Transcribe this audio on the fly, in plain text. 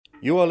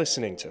You are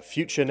listening to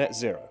Future Net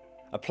Zero,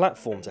 a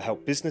platform to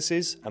help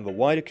businesses and the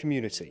wider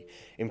community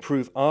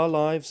improve our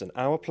lives and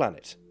our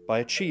planet by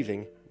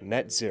achieving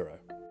net zero.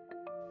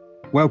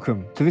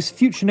 Welcome to this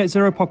Future Net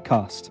Zero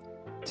podcast.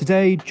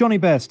 Today, Johnny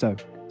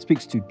Bairstow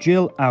speaks to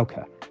Jill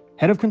Alker,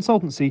 Head of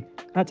Consultancy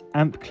at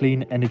AMP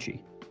Clean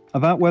Energy,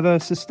 about whether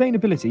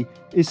sustainability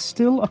is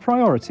still a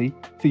priority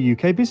for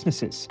UK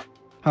businesses,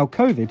 how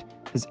COVID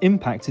has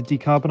impacted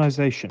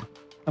decarbonisation,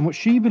 and what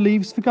she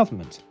believes the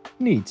government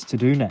needs to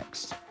do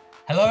next.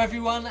 Hello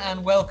everyone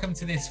and welcome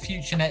to this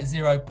Future Net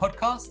Zero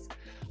podcast.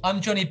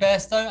 I'm Johnny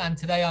Bairstow and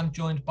today I'm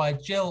joined by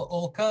Jill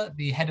Alker,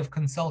 the Head of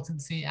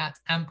Consultancy at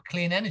AMP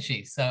Clean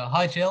Energy. So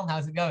hi Jill,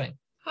 how's it going?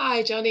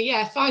 Hi Johnny,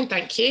 yeah, fine,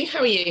 thank you. How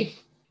are you?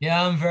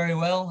 Yeah, I'm very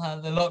well.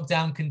 The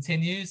lockdown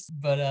continues,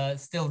 but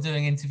still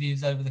doing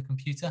interviews over the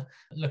computer.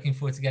 Looking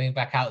forward to getting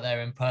back out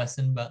there in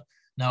person, but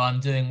no,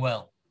 I'm doing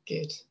well.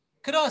 Good.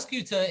 Could I ask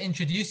you to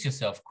introduce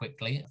yourself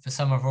quickly for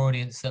some of our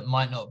audience that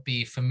might not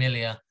be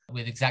familiar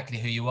with exactly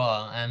who you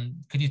are, and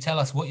could you tell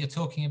us what you're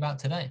talking about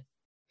today?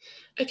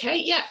 Okay,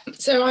 yeah.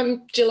 So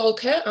I'm Jill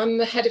Alker. I'm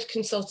the Head of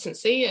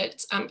Consultancy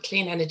at AMP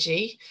Clean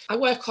Energy. I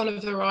work on a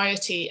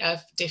variety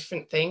of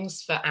different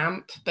things for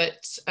AMP,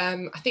 but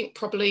I think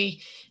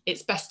probably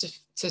it's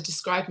best to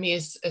describe me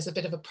as a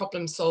bit of a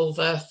problem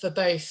solver for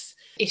both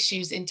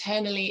issues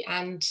internally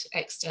and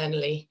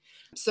externally.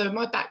 So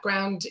my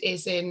background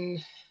is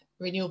in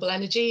renewable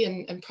energy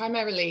and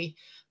primarily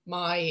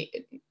my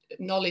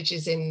knowledge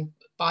is in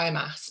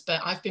biomass,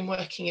 but I've been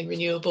working in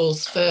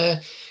renewables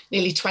for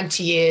nearly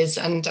 20 years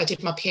and I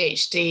did my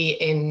PhD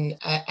in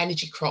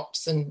energy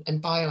crops and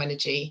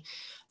bioenergy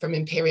from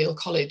Imperial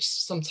College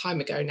some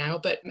time ago now.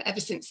 But ever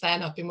since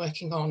then, I've been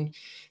working on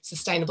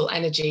sustainable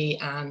energy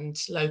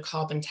and low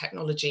carbon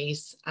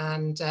technologies.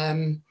 And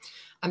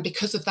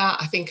because of that,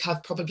 I think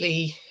I've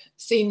probably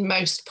seen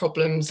most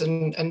problems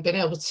and been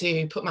able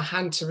to put my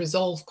hand to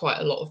resolve quite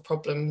a lot of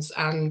problems.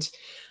 And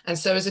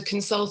so as a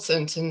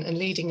consultant and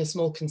leading a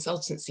small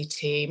consultancy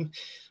team,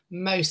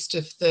 most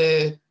of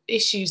the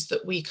issues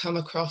that we come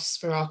across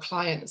for our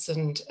clients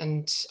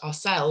and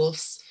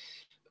ourselves,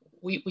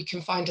 we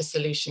can find a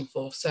solution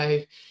for. So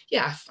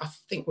yeah, I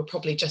think we're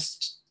probably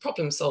just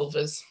problem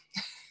solvers.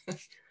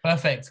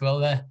 Perfect. Well,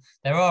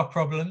 there are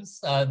problems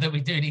that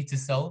we do need to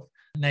solve,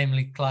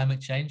 namely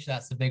climate change.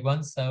 That's the big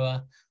one. So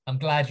I'm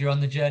glad you're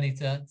on the journey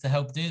to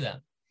help do that.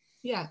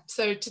 Yeah,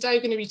 so today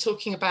we're going to be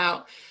talking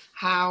about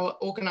how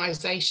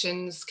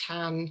organisations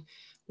can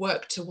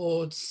work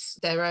towards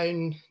their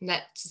own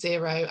net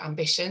zero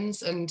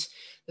ambitions and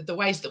the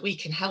ways that we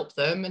can help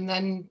them, and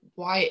then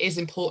why it is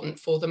important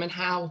for them and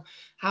how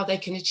they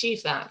can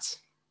achieve that.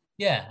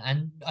 Yeah,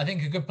 and I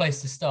think a good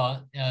place to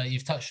start,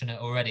 you've touched on it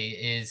already,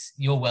 is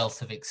your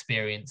wealth of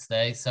experience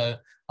there. So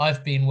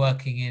I've been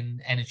working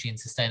in energy and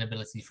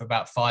sustainability for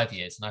about 5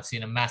 years, and I've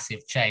seen a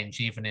massive change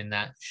even in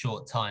that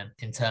short time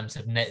in terms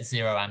of net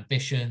zero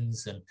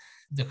ambitions and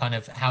the kind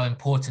of how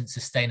important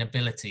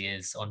sustainability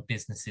is on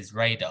businesses'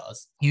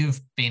 radars.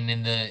 You've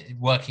been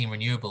working in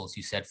renewables,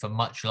 you said, for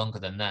much longer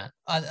than that.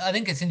 I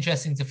think it's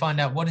interesting to find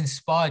out what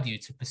inspired you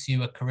to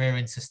pursue a career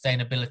in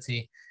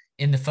sustainability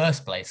in the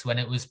first place, when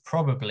it was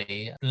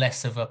probably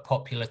less of a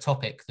popular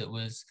topic that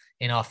was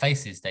in our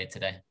faces day to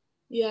day.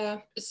 Yeah,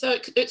 so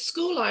at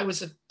school I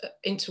was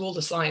into all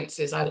the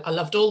sciences. I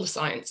loved all the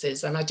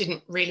sciences and I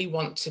didn't really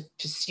want to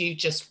pursue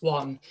just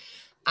one.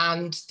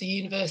 And the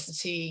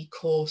university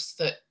course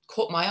that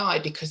caught my eye,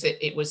 because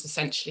it was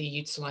essentially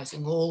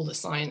utilising all the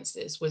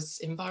sciences, was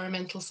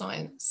environmental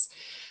science.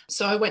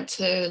 So I went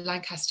to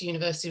Lancaster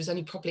University. There was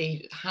only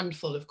probably a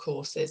handful of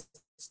courses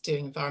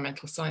doing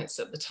environmental science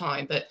at the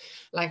time, but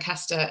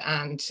Lancaster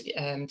and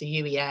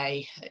the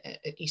UEA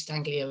at East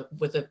Anglia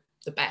were the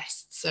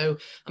best. So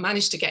I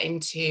managed to get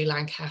into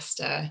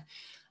Lancaster,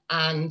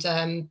 and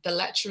the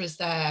lecturers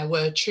there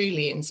were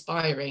truly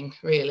inspiring,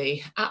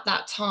 really. At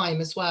that time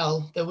as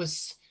well, there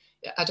was,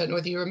 I don't know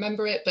whether you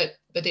remember it,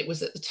 but it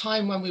was at the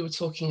time when we were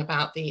talking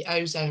about the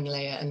ozone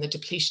layer and the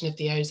depletion of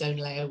the ozone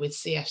layer with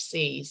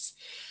CFCs.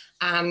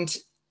 And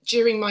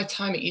during my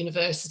time at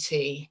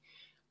university,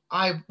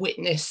 I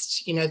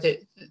witnessed,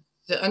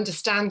 the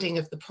understanding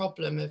of the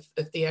problem of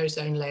the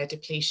ozone layer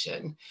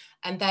depletion.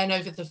 And then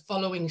over the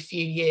following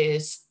few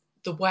years,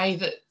 the way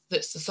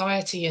that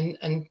society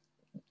and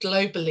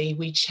globally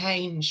we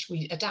changed,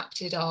 we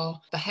adapted our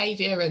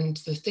behaviour and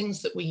the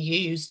things that we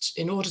used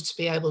in order to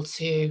be able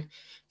to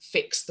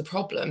fix the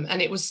problem.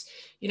 And it was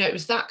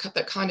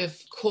that kind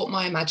of caught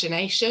my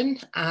imagination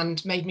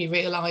and made me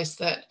realise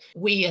that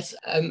we as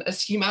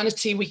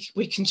humanity,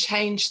 we can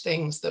change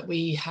things that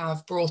we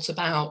have brought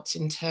about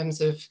in terms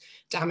of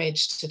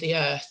damage to the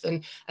earth.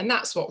 And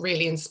that's what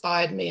really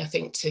inspired me, I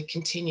think, to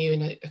continue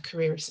in a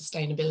career of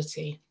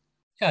sustainability.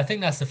 Yeah, I think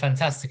that's a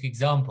fantastic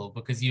example,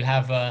 because you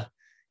have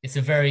it's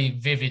a very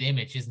vivid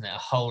image, isn't it? A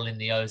hole in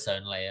the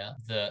ozone layer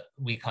that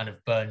we kind of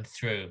burned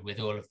through with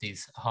all of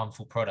these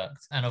harmful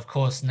products. And of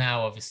course,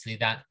 now, obviously,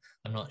 that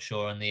I'm not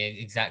sure on the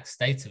exact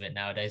state of it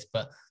nowadays,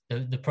 but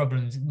the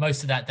problems,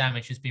 most of that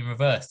damage has been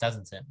reversed,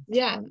 hasn't it?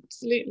 Yeah,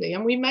 absolutely.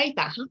 And we made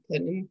that happen,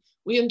 and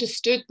we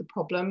understood the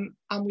problem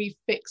and we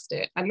fixed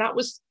it. And that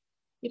was,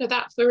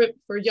 that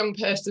for a young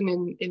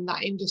person in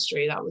that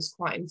industry, that was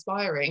quite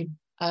inspiring.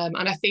 And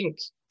I think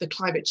the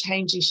climate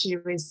change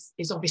issue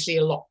is obviously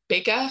a lot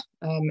bigger.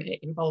 It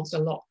involves a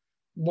lot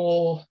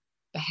more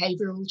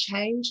behavioural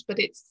change, but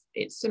it's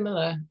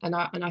similar. And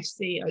I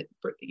see,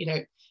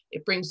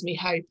 it brings me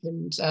hope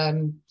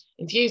and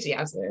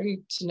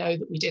enthusiasm to know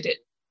that we did it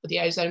for the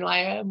ozone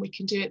layer and we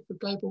can do it for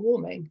global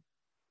warming.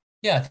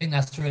 Yeah, I think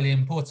that's really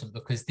important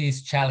because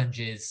these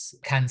challenges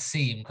can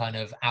seem kind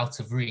of out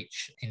of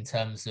reach in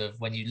terms of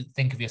when you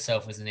think of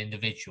yourself as an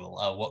individual.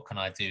 Oh, what can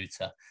I do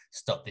to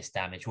stop this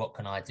damage? What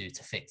can I do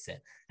to fix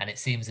it? And it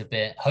seems a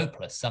bit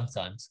hopeless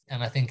sometimes.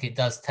 And I think it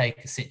does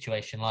take a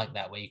situation like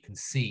that where you can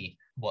see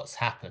what's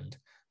happened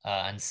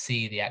and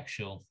see the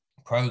actual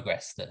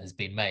progress that has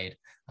been made.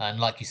 And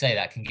like you say,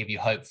 that can give you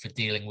hope for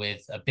dealing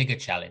with a bigger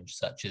challenge,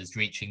 such as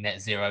reaching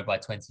net zero by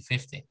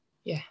 2050.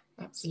 Yeah,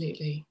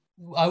 absolutely.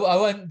 I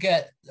won't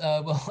get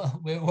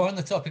well. We're on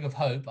the topic of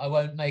hope. I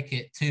won't make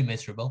it too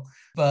miserable,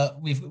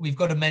 but we've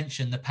got to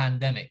mention the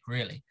pandemic.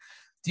 Really,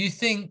 do you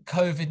think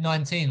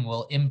COVID-19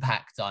 will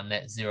impact our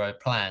net zero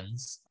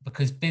plans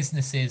because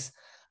businesses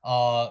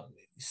are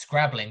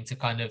scrabbling to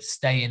kind of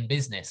stay in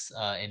business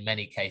in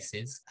many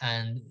cases?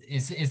 And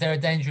is there a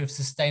danger of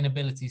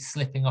sustainability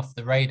slipping off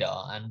the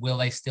radar? And will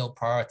they still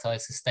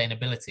prioritize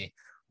sustainability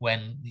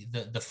when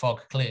the fog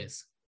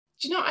clears?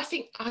 Do you know, I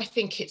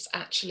think it's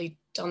actually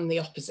done the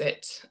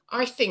opposite.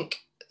 I think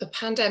the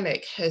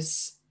pandemic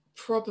has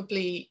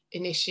probably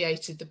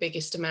initiated the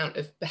biggest amount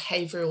of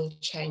behavioural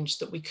change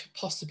that we could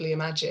possibly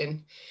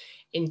imagine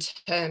in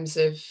terms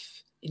of,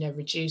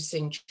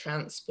 reducing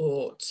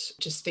transport,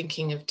 just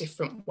thinking of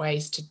different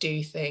ways to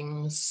do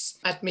things.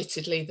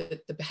 Admittedly,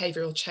 the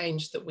behavioural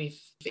change that we've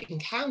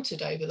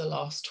encountered over the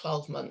last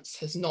 12 months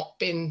has not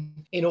been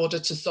in order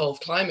to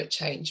solve climate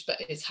change, but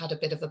it's had a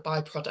bit of a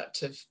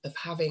byproduct of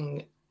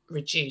having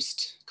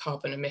reduced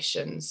carbon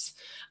emissions.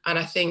 And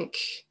I think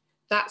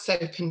that's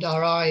opened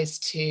our eyes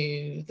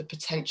to the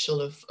potential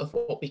of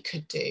what we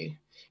could do.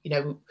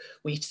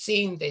 We've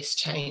seen this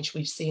change.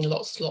 We've seen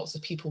lots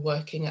of people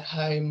working at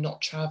home,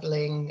 not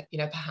traveling,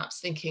 perhaps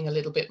thinking a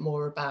little bit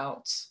more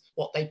about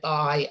what they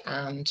buy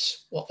and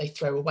what they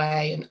throw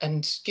away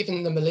and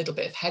giving them a little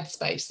bit of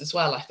headspace as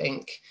well, I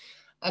think.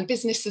 And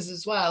businesses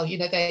as well,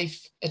 they've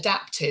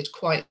adapted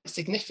quite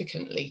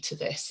significantly to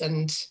this.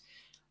 And,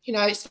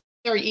 it's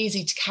very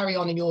easy to carry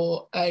on in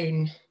your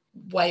own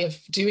way of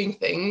doing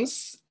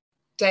things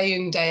day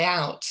in, day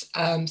out.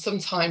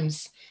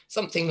 Sometimes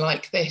something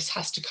like this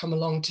has to come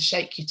along to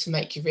shake you, to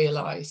make you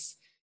realise.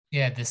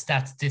 Yeah,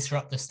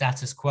 disrupt the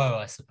status quo,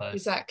 I suppose.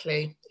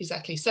 Exactly.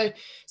 So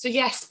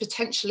yes,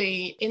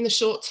 potentially in the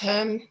short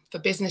term for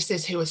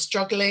businesses who are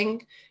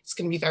struggling, it's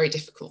going to be very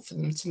difficult for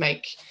them to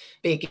make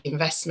big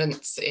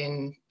investments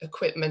in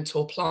equipment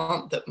or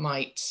plant that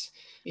might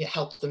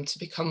help them to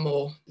become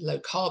more low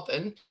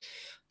carbon.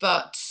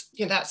 But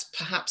that's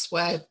perhaps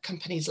where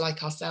companies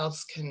like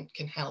ourselves can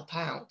help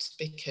out,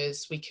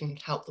 because we can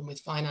help them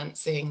with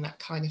financing, that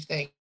kind of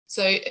thing.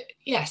 So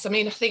yes,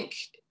 I think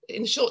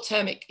in the short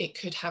term it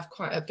could have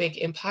quite a big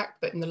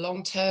impact, but in the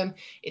long term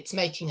it's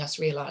making us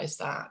realise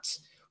that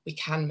we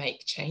can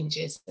make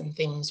changes and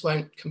things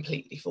won't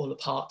completely fall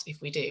apart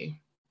if we do.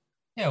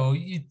 Yeah, well,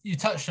 you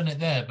touched on it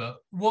there, but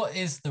what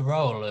is the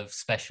role of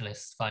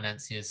specialist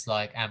financiers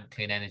like AMP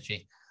Clean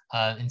Energy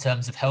in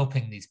terms of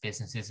helping these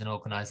businesses and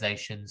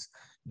organisations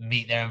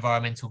meet their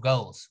environmental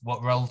goals?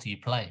 What role do you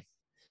play?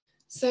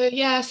 So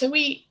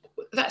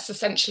that's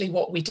essentially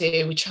what we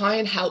do. We try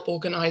and help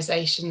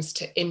organisations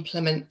to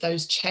implement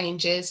those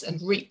changes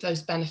and reap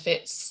those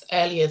benefits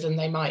earlier than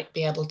they might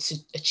be able to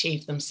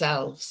achieve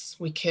themselves.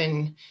 We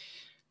can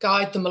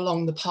guide them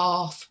along the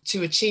path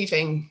to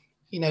achieving,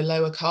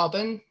 lower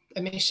carbon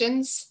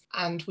emissions,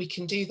 and we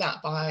can do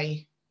that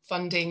by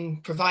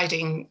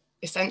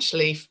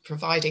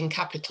providing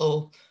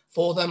capital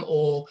for them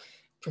or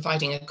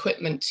providing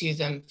equipment to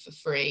them for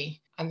free.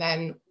 And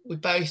then we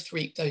both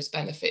reap those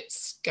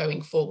benefits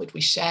going forward.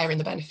 We share in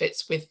the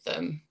benefits with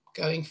them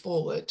going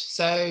forward.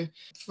 So,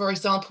 for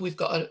example, we've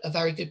got a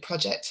very good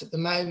project at the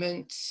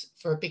moment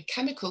for a big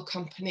chemical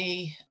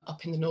company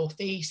up in the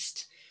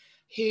northeast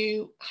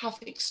who have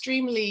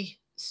extremely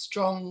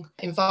strong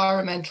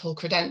environmental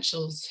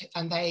credentials,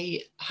 and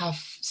they have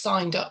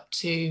signed up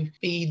to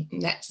be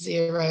net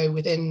zero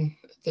within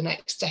the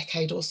next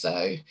decade or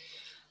so.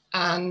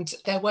 And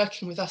they're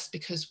working with us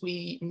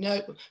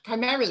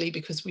primarily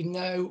because we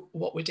know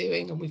what we're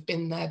doing and we've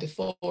been there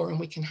before and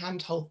we can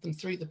handhold them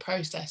through the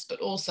process, but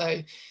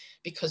also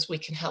because we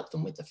can help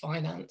them with the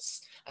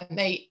finance. And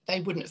they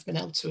wouldn't have been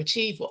able to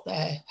achieve what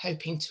they're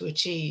hoping to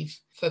achieve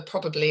for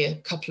probably a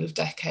couple of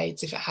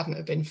decades if it hadn't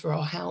have been for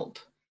our help.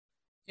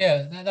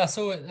 Yeah, that's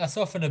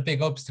often a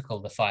big obstacle,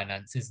 the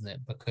finance, isn't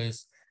it?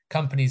 Because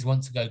companies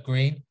want to go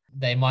green.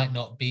 They might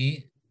not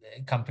be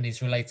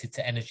companies related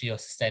to energy or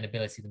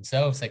sustainability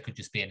themselves. They could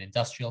just be an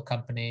industrial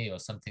company or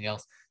something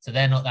else. So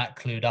they're not that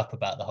clued up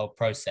about the whole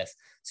process.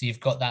 So you've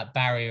got that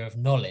barrier of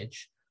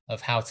knowledge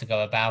of how to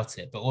go about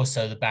it, but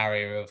also the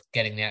barrier of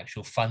getting the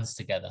actual funds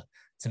together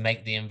to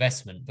make the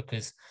investment.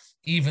 Because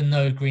even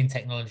though green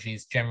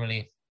technologies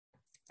generally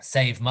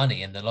save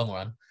money in the long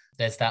run,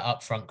 there's that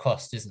upfront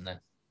cost, isn't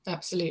there?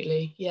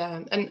 Absolutely,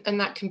 yeah. And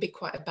that can be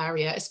quite a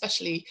barrier,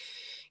 especially,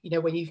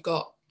 when you've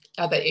got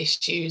other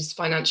issues,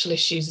 financial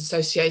issues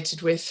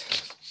associated with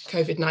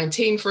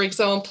COVID-19, for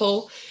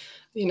example.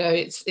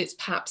 It's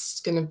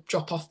perhaps going to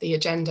drop off the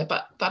agenda,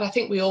 but I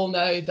think we all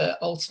know that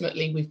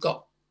ultimately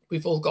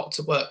we've all got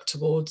to work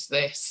towards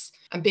this,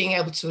 and being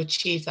able to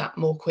achieve that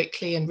more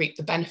quickly and reap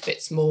the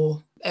benefits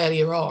more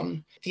earlier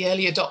on. The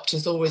early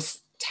adopters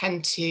always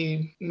tend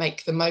to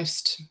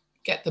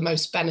get the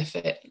most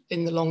benefit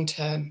in the long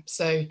term.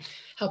 So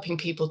helping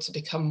people to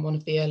become one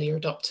of the earlier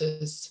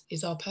adopters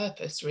is our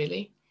purpose,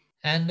 really.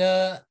 And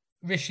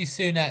Rishi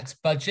Sunak's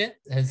budget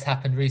has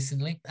happened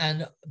recently.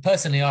 And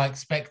personally, I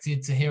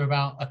expected to hear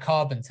about a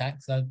carbon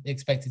tax. I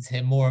expected to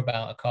hear more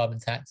about a carbon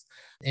tax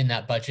in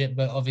that budget.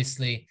 But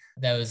obviously,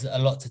 there was a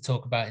lot to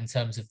talk about in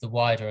terms of the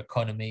wider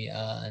economy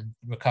and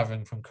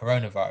recovering from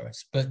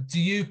coronavirus. But do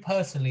you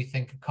personally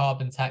think a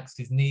carbon tax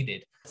is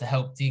needed to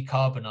help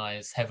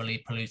decarbonize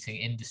heavily polluting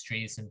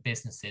industries and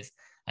businesses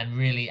and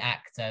really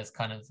act as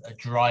kind of a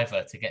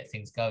driver to get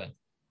things going?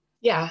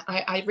 Yeah,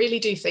 I really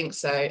do think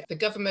so. The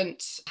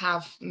government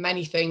have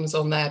many things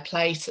on their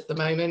plate at the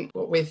moment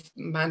with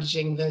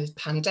managing the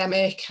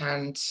pandemic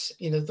and,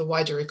 the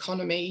wider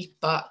economy.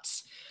 But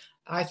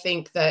I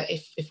think that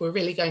if we're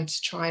really going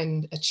to try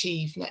and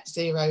achieve net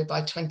zero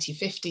by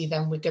 2050,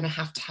 then we're going to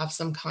have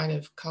some kind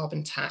of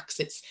carbon tax.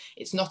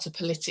 It's not a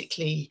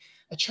politically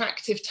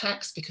attractive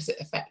tax because it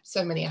affects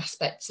so many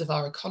aspects of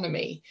our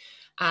economy.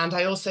 And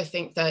I also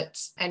think that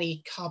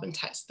any carbon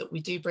tax that we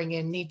do bring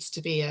in needs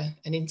to be an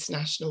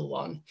international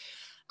one.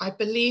 I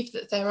believe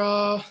that there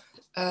are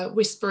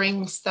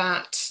whisperings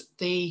that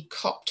the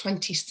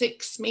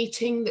COP26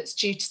 meeting that's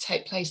due to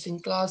take place in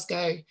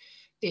Glasgow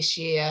this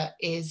year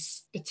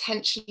is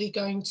potentially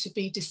going to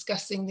be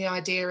discussing the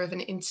idea of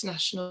an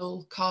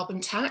international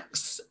carbon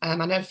tax. I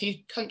know a few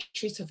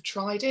countries have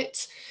tried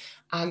it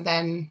and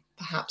then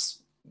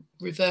perhaps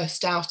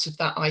reversed out of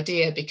that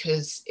idea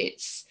because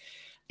it's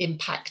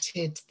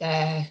impacted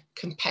their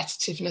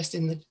competitiveness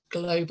in the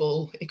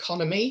global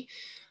economy.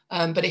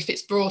 But if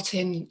it's brought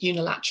in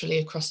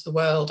unilaterally across the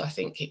world, I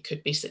think it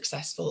could be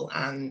successful.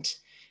 And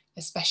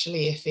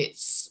especially if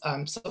it's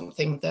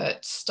something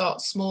that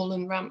starts small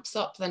and ramps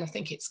up, then I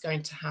think it's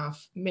going to have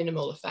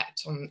minimal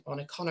effect on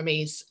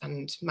economies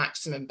and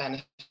maximum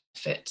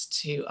benefit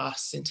to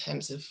us in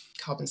terms of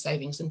carbon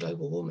savings and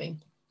global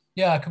warming.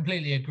 Yeah, I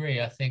completely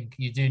agree. I think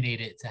you do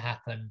need it to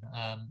happen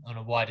on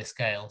a wider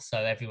scale, so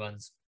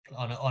everyone's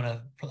on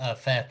a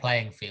fair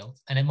playing field.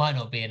 And it might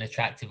not be an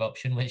attractive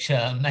option, which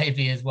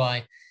maybe is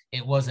why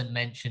it wasn't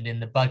mentioned in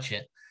the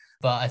budget.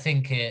 But I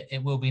think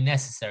it will be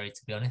necessary,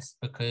 to be honest,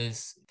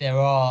 because there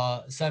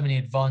are so many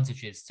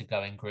advantages to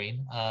going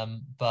green,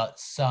 but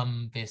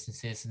some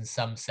businesses and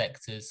some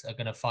sectors are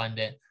going to find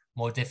it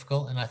more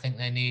difficult, and I think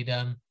they need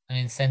an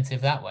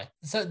incentive that way.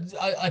 So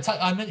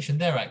I mentioned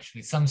there,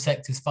 actually, some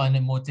sectors find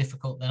it more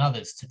difficult than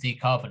others to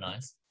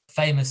decarbonize.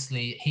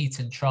 Famously, heat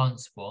and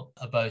transport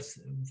are both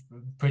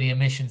pretty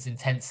emissions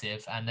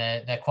intensive, and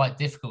they're quite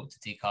difficult to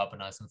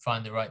decarbonize and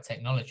find the right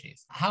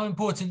technologies. How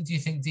important do you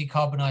think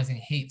decarbonizing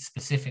heat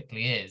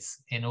specifically is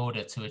in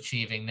order to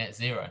achieving net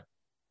zero?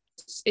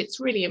 It's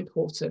really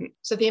important.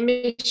 So the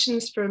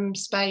emissions from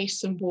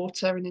space and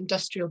water and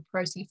industrial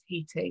process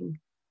heating,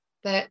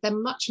 they're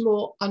much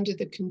more under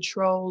the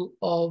control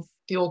of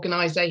the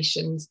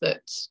organisations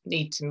that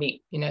need to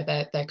meet,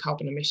 their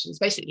carbon emissions.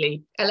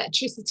 Basically,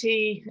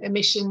 electricity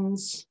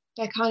emissions,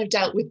 they're kind of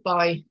dealt with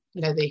by,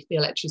 the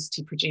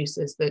electricity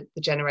producers, the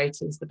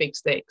generators, the big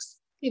six.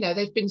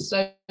 They've been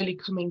slowly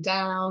coming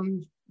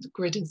down. The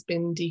grid has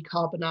been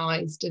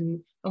decarbonised, and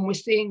we're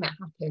seeing that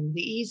happen.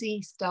 The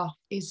easy stuff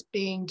is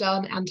being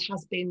done and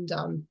has been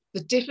done.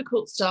 The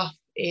difficult stuff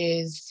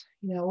is,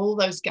 all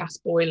those gas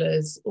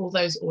boilers, all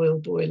those oil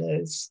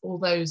boilers, all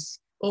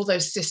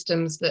those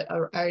systems that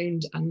are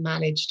owned and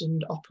managed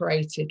and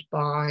operated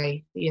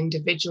by the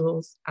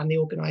individuals and the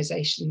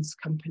organisations,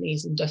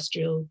 companies,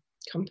 industrial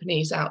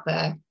companies out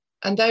there.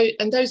 And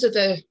those are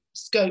the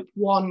scope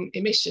 1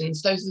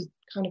 emissions. Those are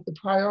kind of the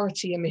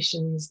priority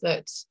emissions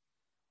that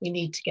we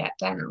need to get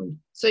down.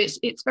 So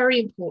it's very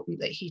important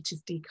that heat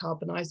is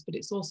decarbonised, but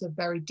it's also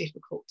very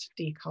difficult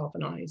to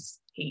decarbonise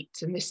heat.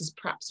 And this is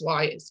perhaps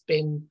why it's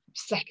been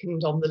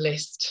second on the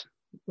list,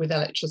 with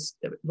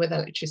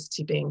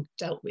electricity being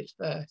dealt with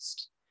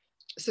first.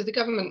 So the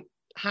government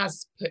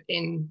has put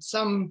in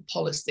some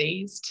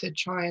policies to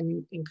try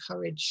and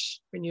encourage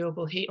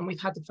renewable heat. And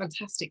we've had the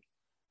fantastic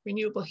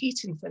renewable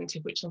heat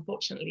incentive, which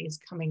unfortunately is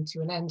coming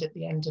to an end at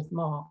the end of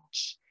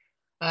March.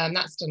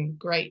 That's done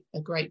a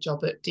great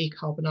job at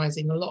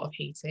decarbonising a lot of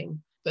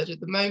heating. But at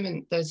the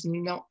moment, there's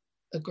not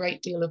a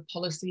great deal of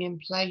policy in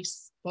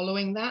place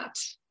following that.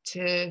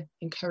 to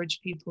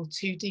encourage people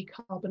to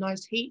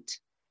decarbonise heat.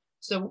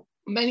 So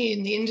many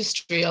in the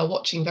industry are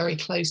watching very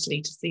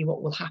closely to see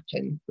what will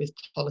happen with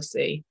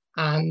policy.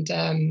 And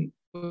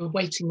we're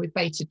waiting with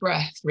bated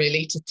breath,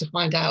 really, to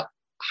find out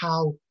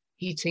how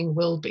heating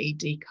will be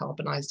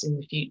decarbonised in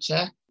the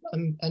future,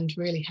 and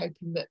really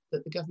hoping that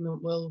the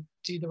government will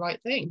do the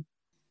right thing.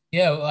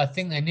 Yeah, well, I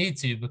think they need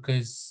to,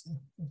 because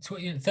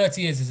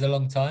 30 years is a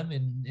long time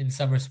in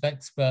some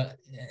respects, but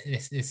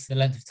it's the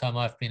length of time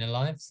I've been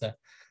alive. So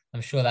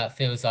I'm sure that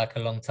feels like a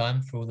long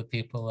time for all the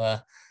people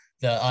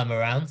that I'm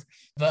around.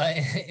 But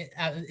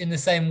in the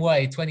same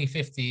way,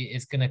 2050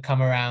 is going to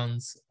come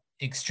around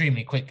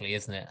extremely quickly,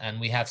 isn't it? And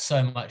we have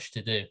so much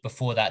to do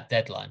before that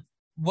deadline.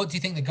 What do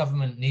you think the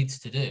government needs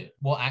to do?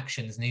 What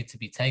actions need to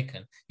be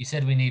taken? You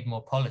said we need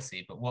more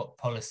policy, but what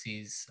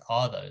policies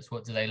are those?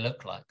 What do they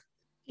look like?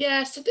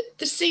 Yeah, so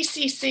the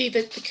CCC,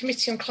 the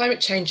Committee on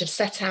Climate Change, have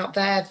set out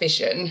their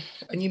vision,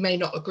 and you may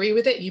not agree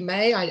with it, you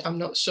may, I'm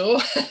not sure,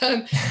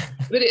 but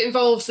it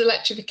involves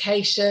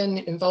electrification,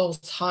 it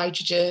involves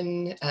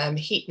hydrogen,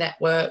 heat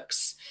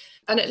networks,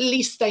 and at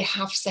least they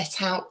have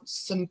set out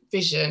some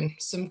vision,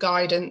 some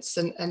guidance,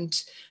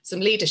 and some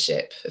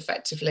leadership,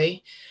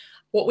 effectively.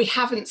 What we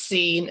haven't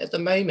seen at the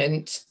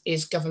moment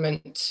is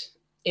government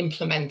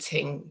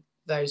implementing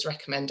those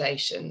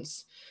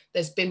recommendations.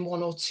 There's been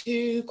one or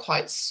two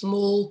quite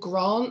small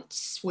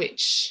grants,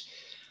 which,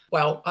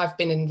 well, I've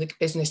been in the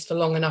business for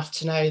long enough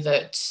to know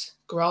that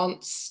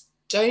grants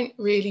don't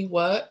really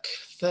work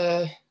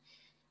for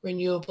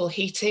renewable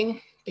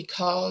heating,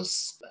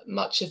 because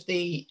much of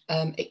the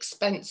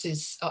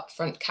expenses,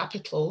 upfront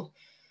capital,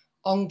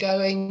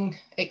 ongoing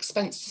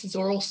expenses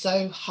are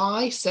also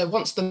high. So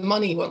once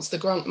the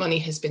grant money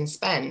has been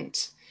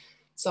spent,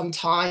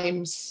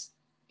 sometimes,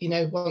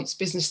 once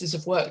businesses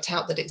have worked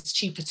out that it's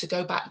cheaper to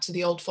go back to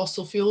the old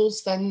fossil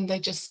fuels, then they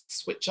just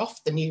switch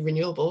off the new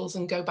renewables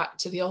and go back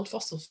to the old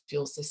fossil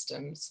fuel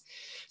systems.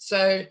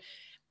 So,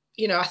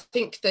 I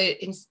think that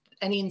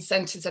any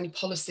incentives, any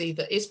policy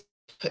that is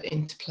put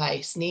into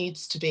place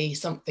needs to be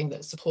something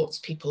that supports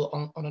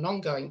people on an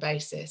ongoing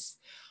basis.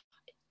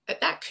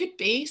 That could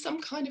be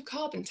some kind of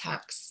carbon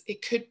tax.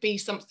 It could be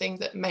something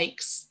that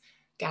makes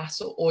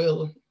gas or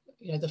oil,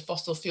 the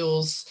fossil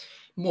fuels,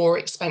 more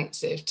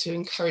expensive, to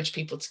encourage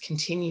people to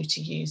continue to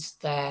use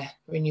their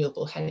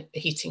renewable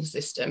heating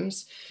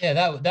systems.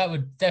 Yeah, that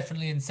would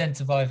definitely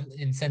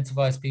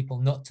incentivize people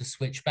not to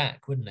switch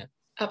back, wouldn't it?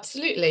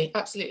 Absolutely.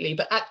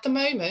 But at the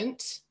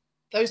moment,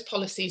 those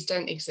policies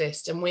don't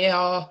exist, and we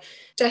are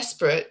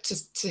desperate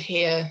to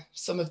hear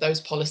some of those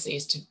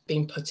policies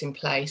being put in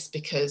place,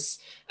 because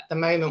at the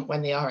moment,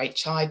 when the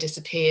RHI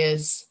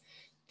disappears,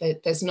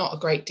 there's not a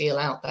great deal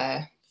out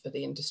there for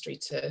the industry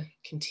to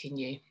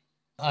continue.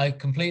 I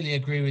completely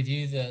agree with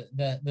you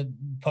that the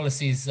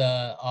policies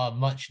are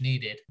much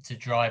needed to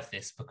drive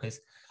this, because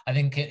I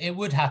think it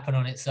would happen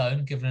on its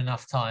own given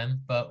enough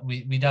time, but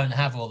we don't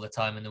have all the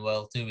time in the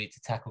world, do we,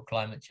 to tackle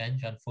climate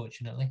change,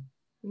 unfortunately?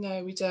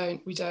 No, we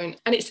don't.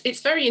 And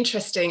it's very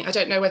interesting. I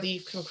don't know whether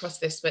you've come across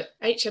this, but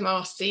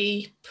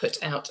HMRC put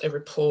out a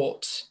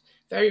report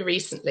very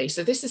recently.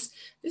 So this is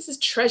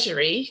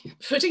Treasury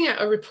putting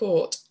out a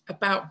report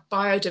about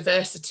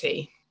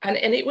biodiversity. And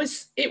it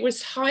was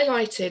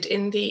highlighted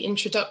in the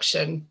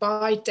introduction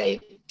by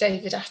David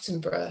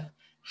Attenborough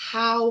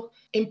how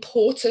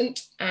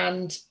important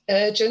and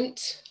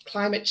urgent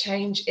climate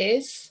change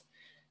is.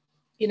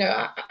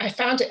 I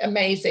found it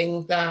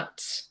amazing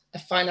that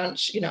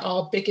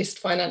our biggest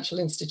financial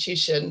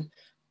institution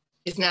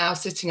is now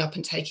sitting up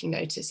and taking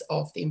notice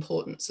of the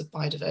importance of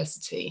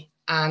biodiversity.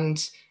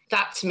 And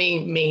that to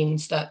me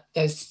means that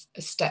there's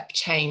a step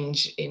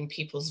change in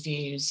people's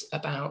views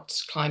about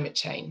climate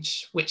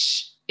change,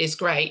 which is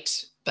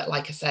great. But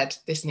like I said,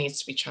 this needs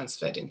to be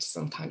transferred into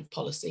some kind of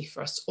policy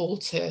for us all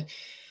to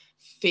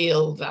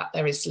feel that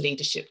there is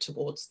leadership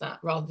towards that,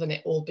 rather than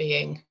it all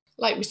being,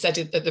 like we said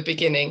at the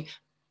beginning,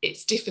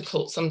 it's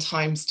difficult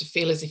sometimes to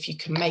feel as if you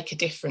can make a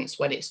difference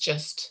when it's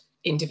just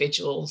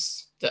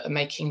individuals that are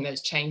making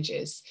those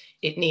changes.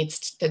 There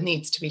needs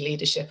to be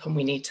leadership, and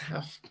we need to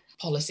have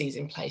policies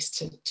in place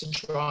to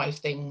drive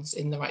things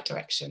in the right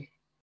direction.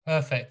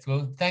 Perfect.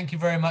 Well, thank you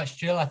very much,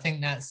 Jill. I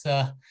think that's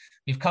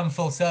we've come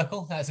full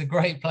circle. That's a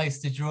great place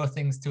to draw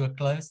things to a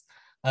close.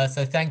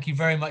 So thank you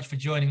very much for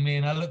joining me,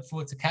 and I look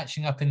forward to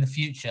catching up in the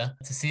future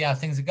to see how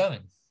things are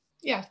going.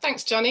 Yeah,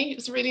 thanks, Johnny. It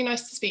was really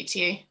nice to speak to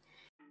you.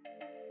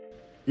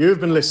 You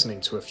have been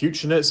listening to a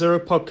Future Net Zero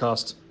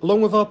podcast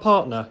along with our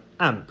partner,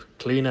 AMP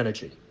Clean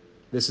Energy.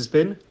 This has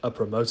been a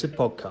promoted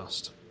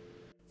podcast.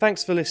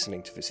 Thanks for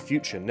listening to this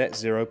Future Net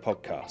Zero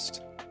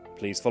podcast.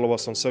 Please follow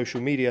us on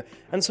social media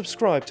and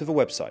subscribe to the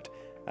website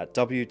at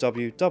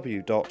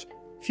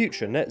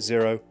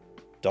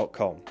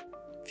www.futurenetzero.com.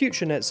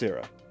 Future Net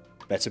Zero.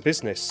 Better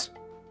business,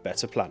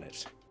 better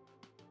planet.